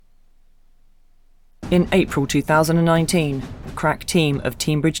In April 2019, a crack team of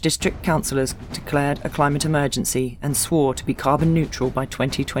Teignbridge District Councillors declared a climate emergency and swore to be carbon neutral by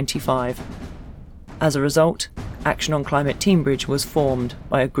 2025. As a result, Action on Climate Teignbridge was formed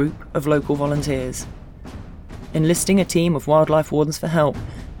by a group of local volunteers. Enlisting a team of wildlife wardens for help,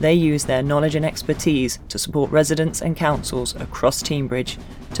 they use their knowledge and expertise to support residents and councils across Teignbridge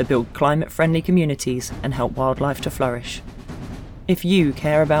to build climate-friendly communities and help wildlife to flourish. If you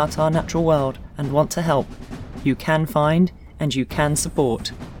care about our natural world and want to help, you can find and you can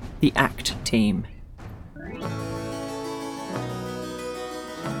support the ACT team.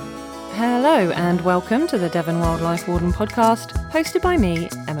 Hello and welcome to the Devon Wildlife Warden podcast, hosted by me,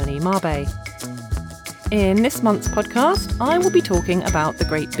 Emily Marbay. In this month's podcast, I will be talking about the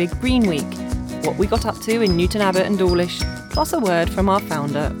Great Big Green Week, what we got up to in Newton Abbot and Dawlish, plus a word from our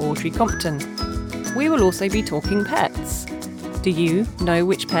founder, Audrey Compton. We will also be talking pets. Do you know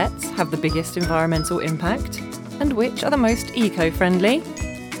which pets have the biggest environmental impact and which are the most eco-friendly?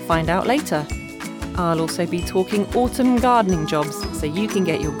 Find out later. I'll also be talking autumn gardening jobs so you can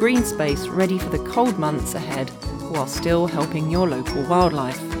get your green space ready for the cold months ahead while still helping your local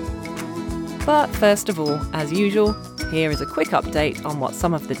wildlife. But first of all, as usual, here is a quick update on what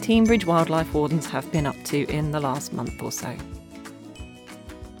some of the Teignbridge wildlife wardens have been up to in the last month or so.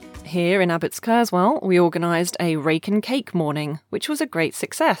 Here in Abbots Kerswell, we organised a rake and cake morning, which was a great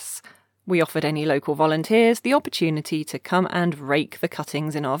success. We offered any local volunteers the opportunity to come and rake the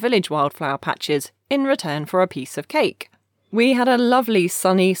cuttings in our village wildflower patches in return for a piece of cake. We had a lovely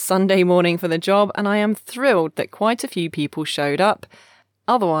sunny Sunday morning for the job, and I am thrilled that quite a few people showed up.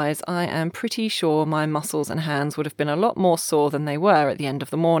 Otherwise, I am pretty sure my muscles and hands would have been a lot more sore than they were at the end of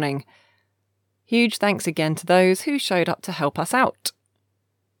the morning. Huge thanks again to those who showed up to help us out.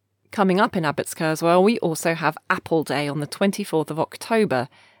 Coming up in Abbots Kerswell, we also have Apple Day on the 24th of October.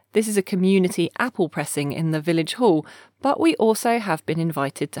 This is a community apple pressing in the village hall, but we also have been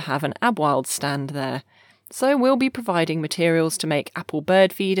invited to have an Abwild stand there. So we'll be providing materials to make apple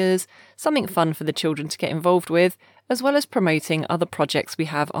bird feeders, something fun for the children to get involved with, as well as promoting other projects we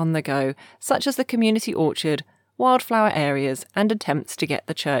have on the go, such as the community orchard, wildflower areas, and attempts to get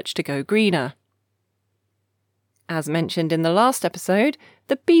the church to go greener. As mentioned in the last episode,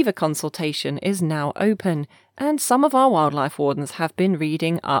 the beaver consultation is now open, and some of our wildlife wardens have been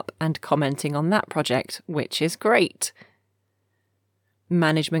reading up and commenting on that project, which is great.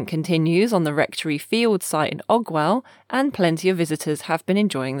 Management continues on the Rectory Field site in Ogwell, and plenty of visitors have been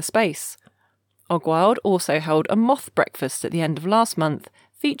enjoying the space. Ogwald also held a moth breakfast at the end of last month,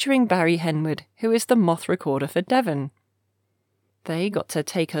 featuring Barry Henwood, who is the moth recorder for Devon. They got to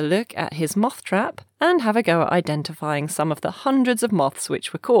take a look at his moth trap and have a go at identifying some of the hundreds of moths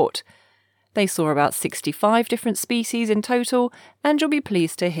which were caught. They saw about 65 different species in total, and you'll be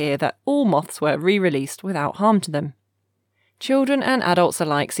pleased to hear that all moths were re-released without harm to them. Children and adults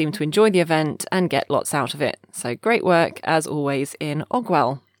alike seem to enjoy the event and get lots out of it, so great work as always in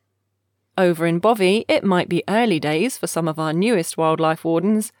Ogwell. Over in Bovey, it might be early days for some of our newest wildlife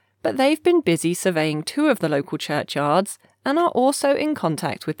wardens, but they've been busy surveying 2 of the local churchyards and are also in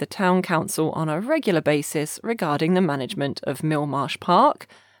contact with the town council on a regular basis regarding the management of Millmarsh Park,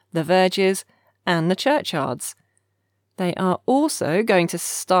 the verges, and the churchyards. They are also going to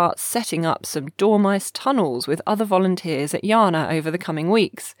start setting up some dormice tunnels with other volunteers at Yarna over the coming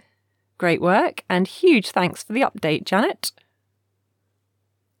weeks. Great work, and huge thanks for the update, Janet.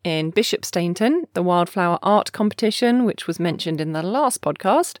 In Bishop Stainton, the wildflower art competition, which was mentioned in the last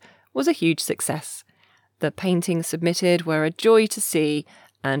podcast, was a huge success. The paintings submitted were a joy to see,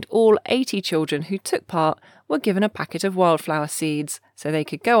 and all 80 children who took part were given a packet of wildflower seeds so they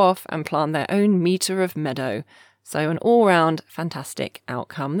could go off and plant their own metre of meadow. So an all-round fantastic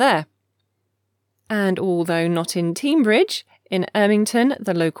outcome there. And although not in Teignbridge, in Ermington,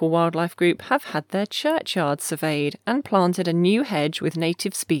 the local wildlife group have had their churchyard surveyed and planted a new hedge with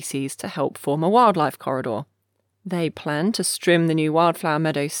native species to help form a wildlife corridor. They plan to strim the new wildflower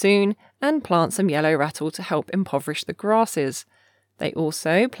meadow soon and plant some yellow rattle to help impoverish the grasses. They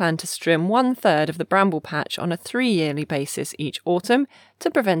also plan to strim 1/3 of the bramble patch on a 3-yearly basis each autumn to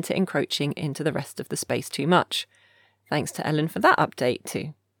prevent it encroaching into the rest of the space too much. Thanks to Ellen for that update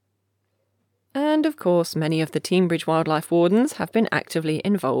too. And of course, many of the Teignbridge wildlife wardens have been actively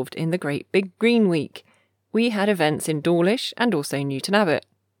involved in the Great Big Green Week. We had events in Dawlish and also Newton Abbot.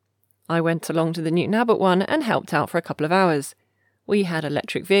 I went along to the Newton Abbot one and helped out for a couple of hours. We had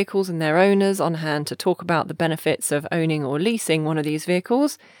electric vehicles and their owners on hand to talk about the benefits of owning or leasing one of these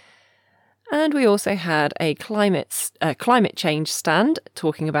vehicles. And we also had a climate change stand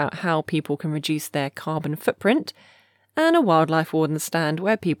talking about how people can reduce their carbon footprint. and a wildlife warden stand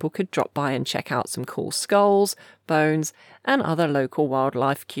where people could drop by and check out some cool skulls, bones, and other local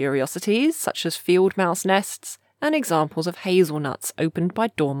wildlife curiosities such as field mouse nests and examples of hazelnuts opened by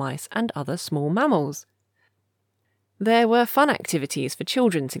dormice and other small mammals. There were fun activities for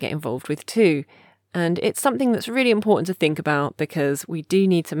children to get involved with too, and it's something that's really important to think about because we do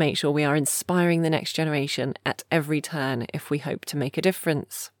need to make sure we are inspiring the next generation at every turn if we hope to make a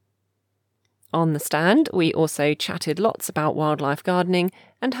difference. On the stand, we also chatted lots about wildlife gardening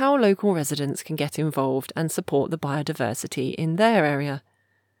and how local residents can get involved and support the biodiversity in their area.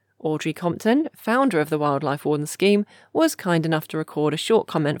 Audrey Compton, founder of the Wildlife Warden Scheme, was kind enough to record a short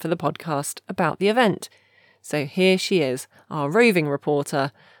comment for the podcast about the event. So here she is, our roving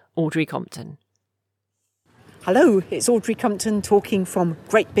reporter, Audrey Compton. Hello, it's Audrey Compton talking from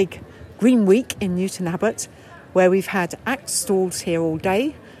Great Big Green Week in Newton Abbot, where we've had ACT stalls here all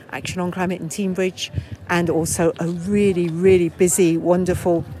day, Action on Climate in Teambridge, and also a really, really busy,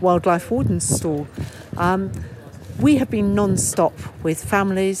 wonderful Wildlife Wardens stall. We have been non-stop with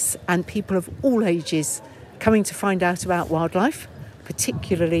families and people of all ages coming to find out about wildlife,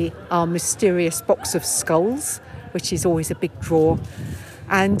 particularly our mysterious box of skulls, which is always a big draw.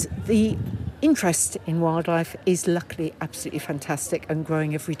 And the interest in wildlife is luckily absolutely fantastic and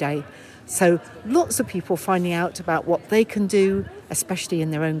growing every day. So lots of people finding out about what they can do, especially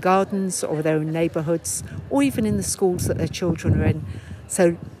in their own gardens or their own neighbourhoods, or even in the schools that their children are in.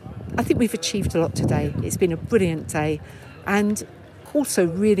 So I think we've achieved a lot today. It's been a brilliant day, and also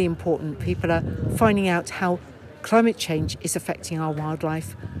really important, people are finding out how climate change is affecting our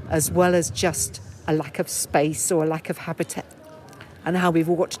wildlife, as well as just a lack of space or a lack of habitat, and how we've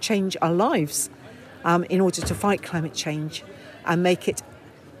all got to change our lives in order to fight climate change and make it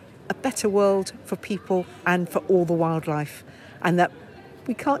a better world for people and for all the wildlife. And that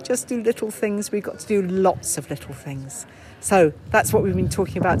we can't just do little things, we've got to do lots of little things. So that's what we've been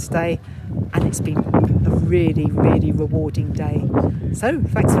talking about today, and it's been a really, really rewarding day. So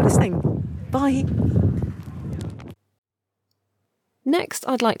thanks for listening. Bye. Next,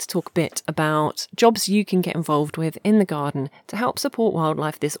 I'd like to talk a bit about jobs you can get involved with in the garden to help support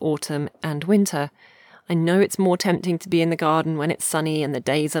wildlife this autumn and winter. I know it's more tempting to be in the garden when it's sunny and the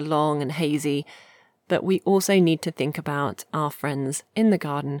days are long and hazy, but we also need to think about our friends in the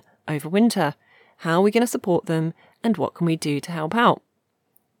garden over winter. How are we going to support them, and what can we do to help out?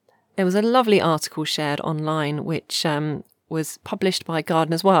 There was a lovely article shared online which was published by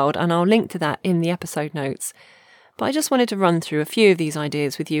Gardeners World, and I'll link to that in the episode notes. But I just wanted to run through a few of these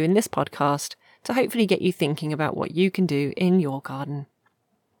ideas with you in this podcast to hopefully get you thinking about what you can do in your garden.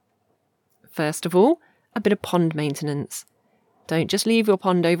 First of all, a bit of pond maintenance. Don't just leave your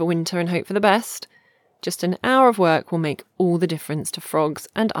pond over winter and hope for the best. Just an hour of work will make all the difference to frogs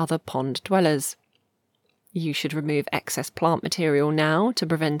and other pond dwellers. You should remove excess plant material now to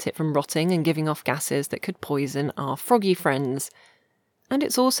prevent it from rotting and giving off gases that could poison our froggy friends. And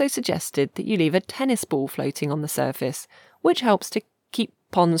it's also suggested that you leave a tennis ball floating on the surface, which helps to keep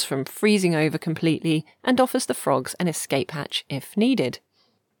ponds from freezing over completely and offers the frogs an escape hatch if needed.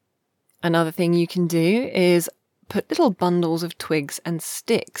 Another thing you can do is put little bundles of twigs and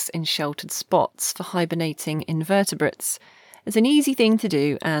sticks in sheltered spots for hibernating invertebrates. It's an easy thing to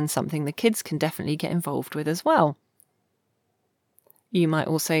do and something the kids can definitely get involved with as well. You might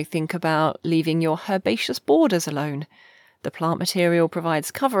also think about leaving your herbaceous borders alone. The plant material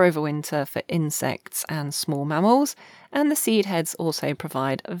provides cover over winter for insects and small mammals, and the seed heads also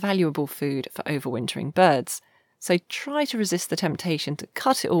provide valuable food for overwintering birds. So try to resist the temptation to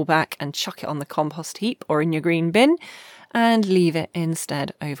cut it all back and chuck it on the compost heap or in your green bin, and leave it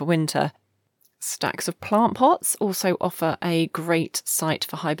instead over winter. Stacks of plant pots also offer a great site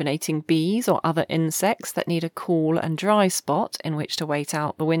for hibernating bees or other insects that need a cool and dry spot in which to wait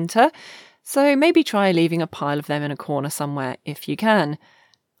out the winter. So maybe try leaving a pile of them in a corner somewhere if you can.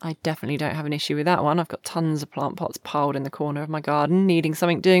 I definitely don't have an issue with that one. I've got tons of plant pots piled in the corner of my garden, needing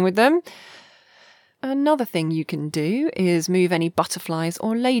something doing with them. Another thing you can do is move any butterflies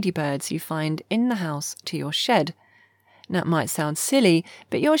or ladybirds you find in the house to your shed. Now, it might sound silly,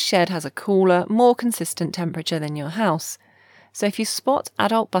 but your shed has a cooler, more consistent temperature than your house. So if you spot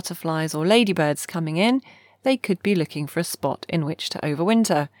adult butterflies or ladybirds coming in, they could be looking for a spot in which to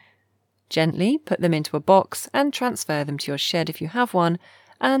overwinter. Gently put them into a box and transfer them to your shed if you have one,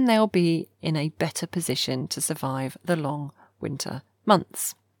 and they'll be in a better position to survive the long winter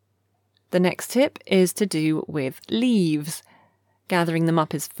months. The next tip is to do with leaves. Gathering them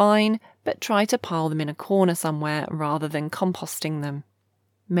up is fine, but try to pile them in a corner somewhere rather than composting them.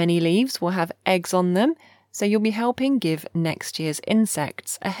 Many leaves will have eggs on them, so you'll be helping give next year's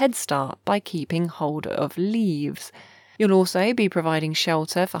insects a head start by keeping hold of leaves. You'll also be providing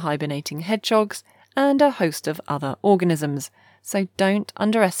shelter for hibernating hedgehogs and a host of other organisms, so don't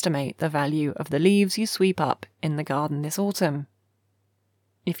underestimate the value of the leaves you sweep up in the garden this autumn.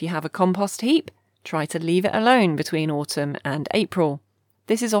 If you have a compost heap, try to leave it alone between autumn and April.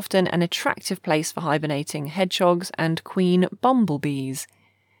 This is often an attractive place for hibernating hedgehogs and queen bumblebees.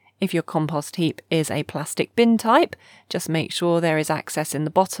 If your compost heap is a plastic bin type, just make sure there is access in the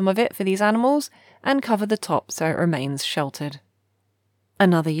bottom of it for these animals and cover the top so it remains sheltered.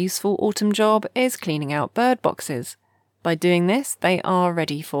 Another useful autumn job is cleaning out bird boxes. By doing this, they are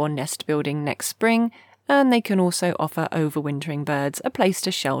ready for nest building next spring, and they can also offer overwintering birds a place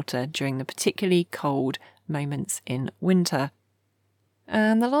to shelter during the particularly cold moments in winter.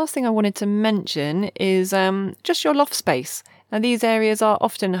 And the last thing I wanted to mention is just your loft space. Now, these areas are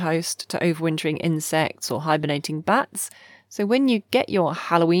often host to overwintering insects or hibernating bats, so when you get your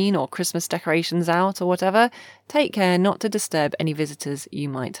Halloween or Christmas decorations out or whatever, take care not to disturb any visitors you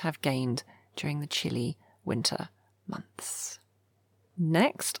might have gained during the chilly winter months.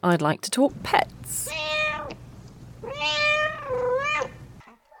 Next, I'd like to talk pets.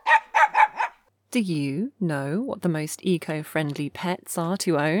 Do you know what the most eco-friendly pets are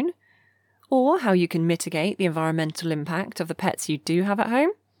to own? Or how you can mitigate the environmental impact of the pets you do have at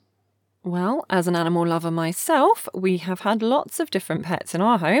home? Well, as an animal lover myself, we have had lots of different pets in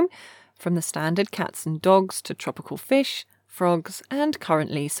our home, from the standard cats and dogs to tropical fish, frogs, and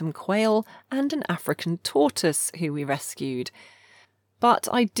currently some quail and an African tortoise who we rescued. But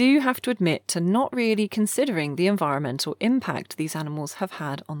I do have to admit to not really considering the environmental impact these animals have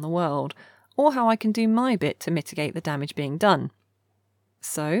had on the world, or how I can do my bit to mitigate the damage being done.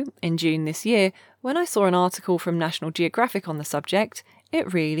 So, in June this year, when I saw an article from National Geographic on the subject,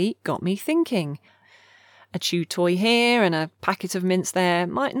 it really got me thinking. A chew toy here and a packet of mints there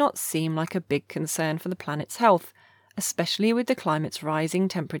might not seem like a big concern for the planet's health, especially with the climate's rising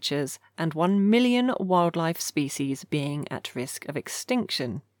temperatures and 1 million wildlife species being at risk of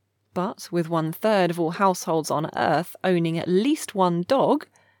extinction. But with 1/3 of all households on Earth owning at least one dog,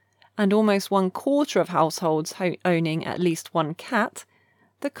 and almost 1/4 of households owning at least one cat,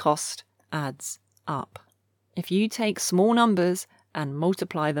 the cost adds up. If you take small numbers and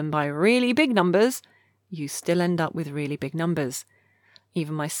multiply them by really big numbers, you still end up with really big numbers.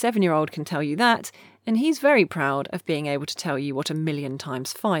 Even my 7-year-old can tell you that, and he's very proud of being able to tell you what 1 million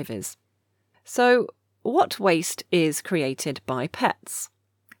times 5 is. So, what waste is created by pets?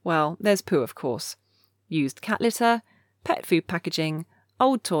 Well, there's poo, of course. Used cat litter, pet food packaging,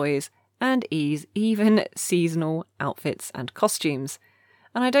 old toys, and even seasonal outfits and costumes.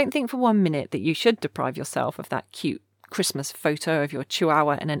 And I don't think for 1 minute that you should deprive yourself of that cute Christmas photo of your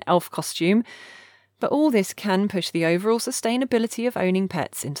chihuahua in an elf costume, but all this can push the overall sustainability of owning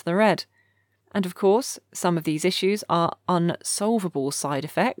pets into the red. And of course, some of these issues are unsolvable side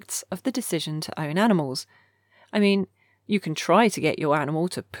effects of the decision to own animals. I mean, you can try to get your animal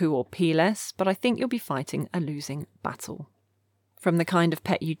to poo or pee less, but I think you'll be fighting a losing battle. From the kind of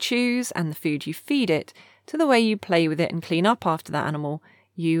pet you choose and the food you feed it, to the way you play with it and clean up after that animal,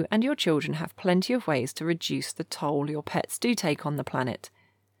 you and your children have plenty of ways to reduce the toll your pets do take on the planet.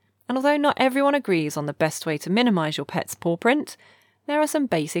 And although not everyone agrees on the best way to minimise your pet's paw print, there are some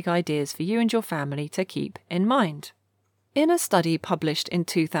basic ideas for you and your family to keep in mind. In a study published in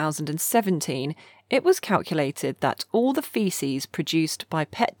 2017, it was calculated that all the feces produced by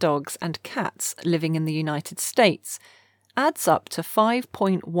pet dogs and cats living in the United States adds up to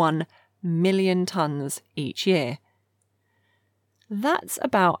 5.1 million tonnes each year. That's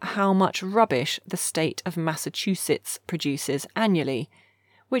about how much rubbish the state of Massachusetts produces annually,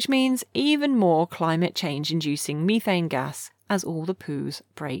 which means even more climate change-inducing methane gas as all the poos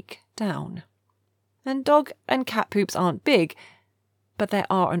break down. And dog and cat poops aren't big, but there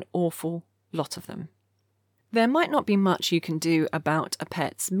are an awful lot of them. There might not be much you can do about a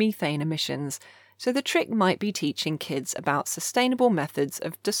pet's methane emissions, so the trick might be teaching kids about sustainable methods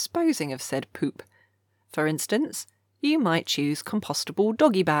of disposing of said poop. For instance, you might choose compostable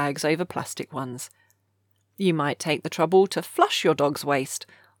doggy bags over plastic ones. You might take the trouble to flush your dog's waste,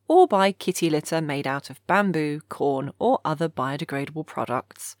 or buy kitty litter made out of bamboo, corn, or other biodegradable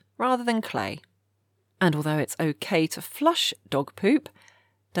products, rather than clay. And although it's okay to flush dog poop,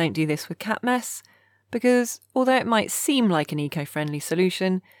 don't do this with cat mess, because although it might seem like an eco-friendly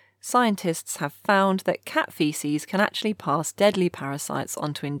solution, scientists have found that cat feces can actually pass deadly parasites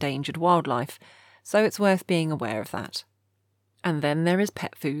onto endangered wildlife, so it's worth being aware of that. And then there is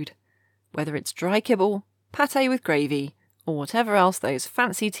pet food. Whether it's dry kibble, pâté with gravy, or whatever else those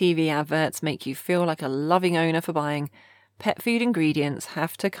fancy TV adverts make you feel like a loving owner for buying, pet food ingredients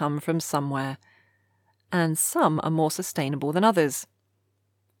have to come from somewhere. and some are more sustainable than others.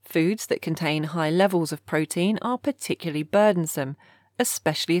 Foods that contain high levels of protein are particularly burdensome,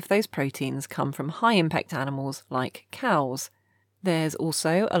 especially if those proteins come from high-impact animals like cows. There's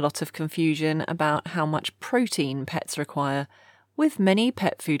also a lot of confusion about how much protein pets require, with many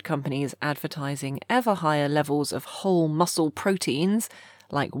pet food companies advertising ever higher levels of whole muscle proteins,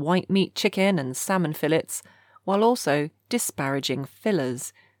 like white meat chicken and salmon fillets, while also disparaging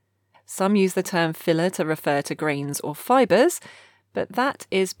fillers. Some use the term filler to refer to grains or fibres, but that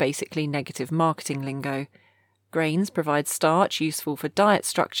is basically negative marketing lingo. Grains provide starch useful for diet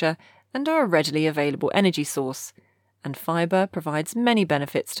structure and are a readily available energy source, and fibre provides many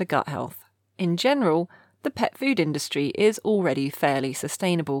benefits to gut health. In general, the pet food industry is already fairly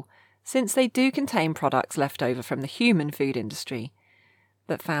sustainable, since they do contain products left over from the human food industry.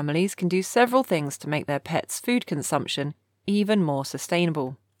 But families can do several things to make their pets' food consumption even more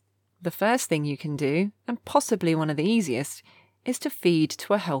sustainable. The first thing you can do, and possibly one of the easiest, is to feed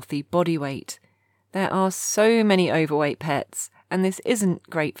to a healthy body weight. There are so many overweight pets, and this isn't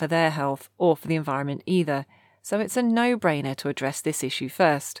great for their health or for the environment either, so it's a no-brainer to address this issue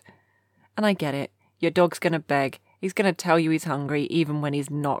first. And I get it, your dog's going to beg, he's going to tell you he's hungry even when he's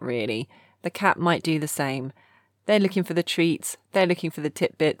not really. The cat might do the same. They're looking for the treats, they're looking for the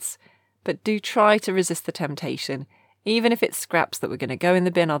tidbits, but do try to resist the temptation. Even if it's scraps that were going to go in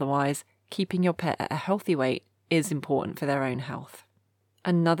the bin otherwise, keeping your pet at a healthy weight is important for their own health.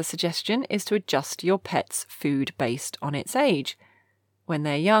 Another suggestion is to adjust your pet's food based on its age. When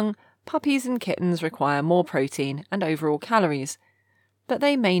they're young, puppies and kittens require more protein and overall calories, but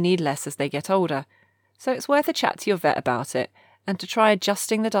they may need less as they get older, so it's worth a chat to your vet about it and to try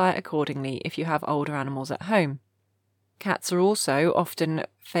adjusting the diet accordingly if you have older animals at home. Cats are also often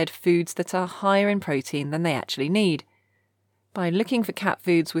fed foods that are higher in protein than they actually need. By looking for cat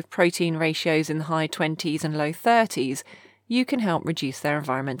foods with protein ratios in the high 20s and low 30s, you can help reduce their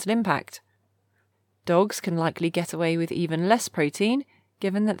environmental impact. Dogs can likely get away with even less protein,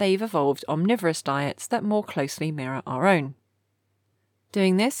 given that they've evolved omnivorous diets that more closely mirror our own.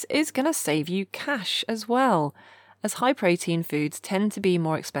 Doing this is going to save you cash as well, as high-protein foods tend to be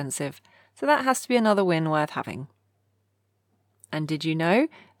more expensive, so that has to be another win worth having. And did you know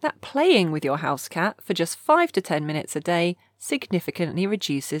that playing with your house cat for just 5 to 10 minutes a day significantly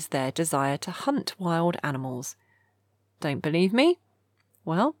reduces their desire to hunt wild animals? Don't believe me?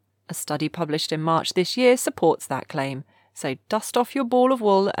 Well, a study published in March this year supports that claim, so dust off your ball of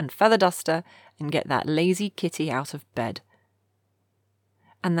wool and feather duster and get that lazy kitty out of bed.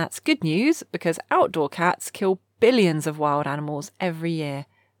 And that's good news, because outdoor cats kill billions of wild animals every year,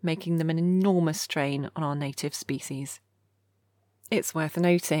 making them an enormous strain on our native species. It's worth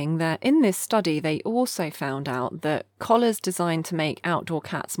noting that in this study they also found out that collars designed to make outdoor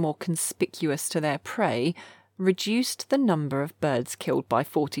cats more conspicuous to their prey reduced the number of birds killed by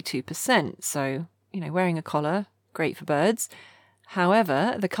 42%. So, wearing a collar, great for birds.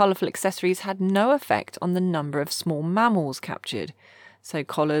 However, the colourful accessories had no effect on the number of small mammals captured. So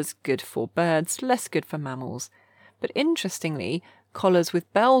collars, good for birds, less good for mammals. But interestingly, collars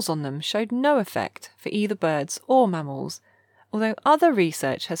with bells on them showed no effect for either birds or mammals, although other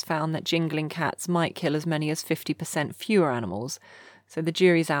research has found that jingling cats might kill as many as 50% fewer animals, so the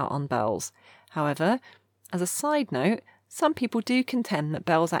jury's out on bells. However, as a side note, some people do contend that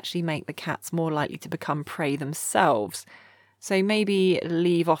bells actually make the cats more likely to become prey themselves, so maybe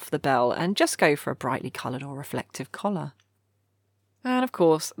leave off the bell and just go for a brightly coloured or reflective collar. And of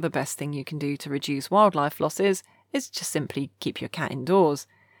course, the best thing you can do to reduce wildlife losses is just simply keep your cat indoors.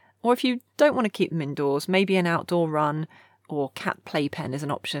 Or if you don't want to keep them indoors, maybe an outdoor run or cat playpen is an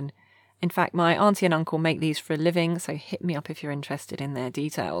option. In fact, my auntie and uncle make these for a living, so hit me up if you're interested in their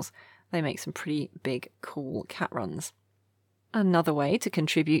details. They make some pretty big, cool cat runs. Another way to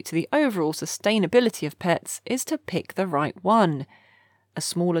contribute to the overall sustainability of pets is to pick the right one. A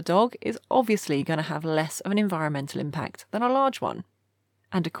smaller dog is obviously going to have less of an environmental impact than a large one.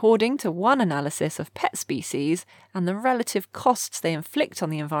 And according to one analysis of pet species and the relative costs they inflict on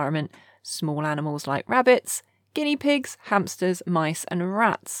the environment, small animals like rabbits, guinea pigs, hamsters, mice and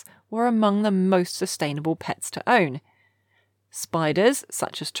rats were among the most sustainable pets to own. Spiders,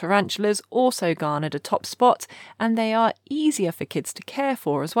 such as tarantulas, also garnered a top spot, and they are easier for kids to care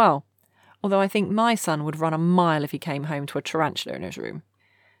for as well. Although I think my son would run a mile if he came home to a tarantula in his room.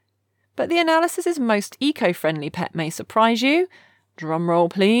 But the analysis's most eco-friendly pet may surprise you. Drumroll,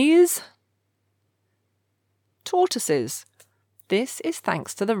 please. Tortoises. This is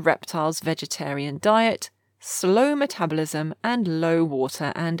thanks to the reptile's vegetarian diet, slow metabolism, and low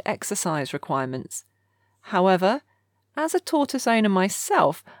water and exercise requirements. However, as a tortoise owner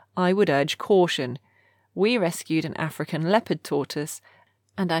myself, I would urge caution. we rescued an African leopard tortoise,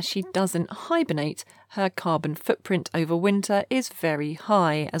 and as she doesn't hibernate, her carbon footprint over winter is very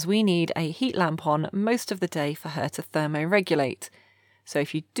high, as we need a heat lamp on most of the day for her to thermoregulate. So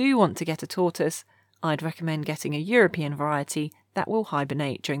if you do want to get a tortoise, I'd recommend getting a European variety that will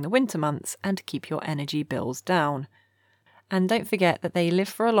hibernate during the winter months and keep your energy bills down. And don't forget that they live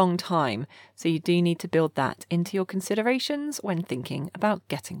for a long time, so you do need to build that into your considerations when thinking about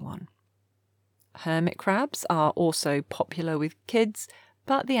getting one. Hermit crabs are also popular with kids,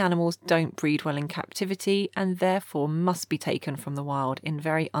 but the animals don't breed well in captivity and therefore must be taken from the wild in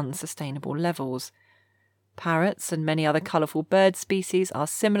very unsustainable levels. Parrots and many other colourful bird species are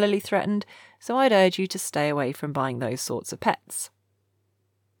similarly threatened, so I'd urge you to stay away from buying those sorts of pets.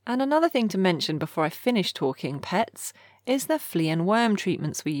 And another thing to mention before I finish talking pets is the flea and worm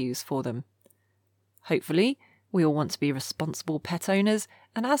treatments we use for them. Hopefully, we all want to be responsible pet owners,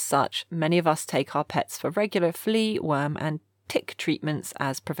 and as such, many of us take our pets for regular flea, worm and tick treatments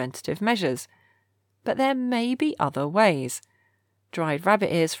as preventative measures. But there may be other ways. Dried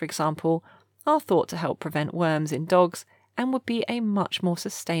rabbit ears, for example, are thought to help prevent worms in dogs and would be a much more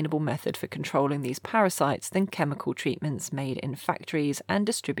sustainable method for controlling these parasites than chemical treatments made in factories and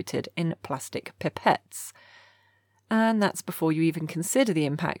distributed in plastic pipettes. And that's before you even consider the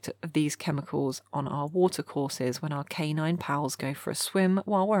impact of these chemicals on our watercourses when our canine pals go for a swim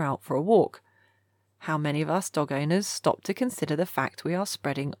while we're out for a walk. How many of us dog owners stop to consider the fact we are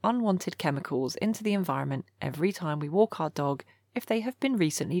spreading unwanted chemicals into the environment every time we walk our dog if they have been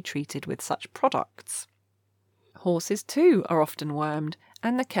recently treated with such products? Horses too are often wormed,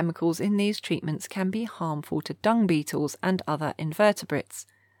 and the chemicals in these treatments can be harmful to dung beetles and other invertebrates.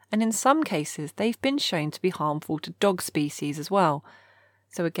 And in some cases they've been shown to be harmful to dog species as well.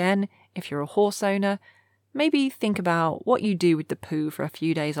 So again, if you're a horse owner, maybe think about what you do with the poo for a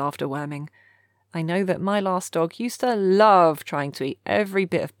few days after worming. I know that my last dog used to love trying to eat every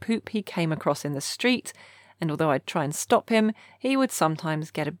bit of poop he came across in the street, and although I'd try and stop him, he would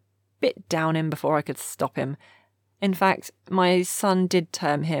sometimes get a bit down in before I could stop him. In fact, my son did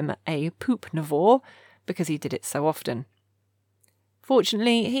term him a poopnivore because he did it so often.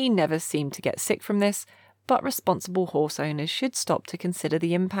 Fortunately, he never seemed to get sick from this, but responsible horse owners should stop to consider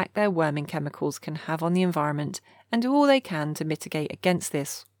the impact their worming chemicals can have on the environment and do all they can to mitigate against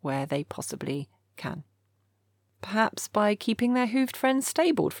this where they possibly can. Perhaps by keeping their hooved friends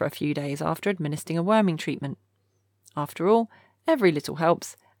stabled for a few days after administering a worming treatment. After all, every little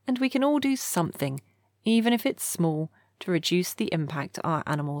helps, and we can all do something, even if it's small, to reduce the impact our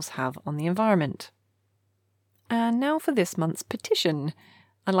animals have on the environment. And now for this month's petition.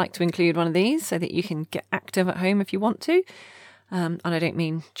 I'd like to include one of these so that you can get active at home if you want to. And I don't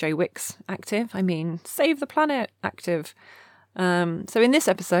mean Joe Wicks active, I mean Save the Planet active. So in this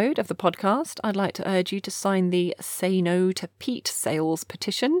episode of the podcast, I'd like to urge you to sign the Say No to Peat Sales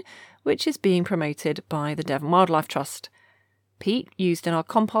petition, which is being promoted by the Devon Wildlife Trust. Peat used in our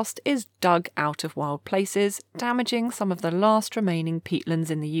compost is dug out of wild places, damaging some of the last remaining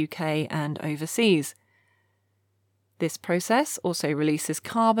peatlands in the UK and overseas. This process also releases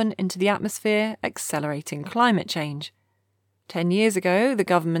carbon into the atmosphere, accelerating climate change. 10 years ago, the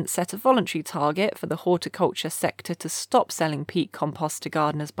government set a voluntary target for the horticulture sector to stop selling peat compost to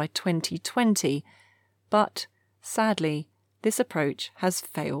gardeners by 2020, but, sadly, this approach has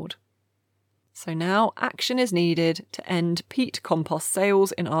failed. So now action is needed to end peat compost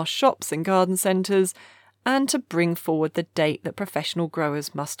sales in our shops and garden centres and to bring forward the date that professional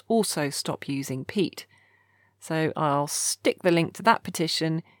growers must also stop using peat. So I'll stick the link to that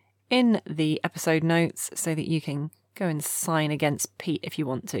petition in the episode notes so that you can go and sign against peat if you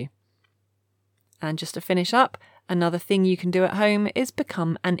want to. And just to finish up, another thing you can do at home is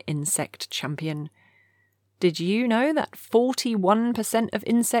become an insect champion. Did you know that 41% of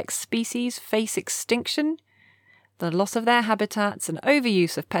insect species face extinction? The loss of their habitats and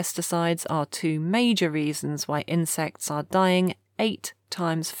overuse of pesticides are two major reasons why insects are dying 8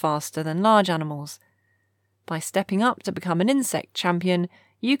 times faster than large animals. By stepping up to become an insect champion,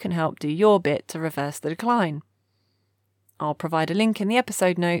 you can help do your bit to reverse the decline. I'll provide a link in the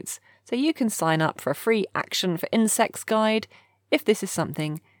episode notes so you can sign up for a free Action for Insects guide if this is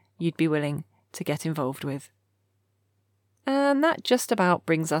something you'd be willing to get involved with. And that just about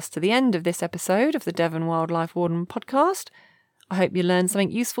brings us to the end of this episode of the Devon Wildlife Warden podcast. I hope you learned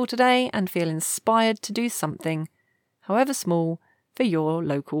something useful today and feel inspired to do something, however small, for your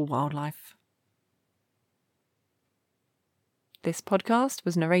local wildlife. This podcast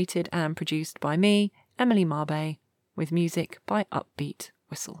was narrated and produced by me, Emily Marbay, with music by Upbeat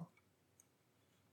Whistle.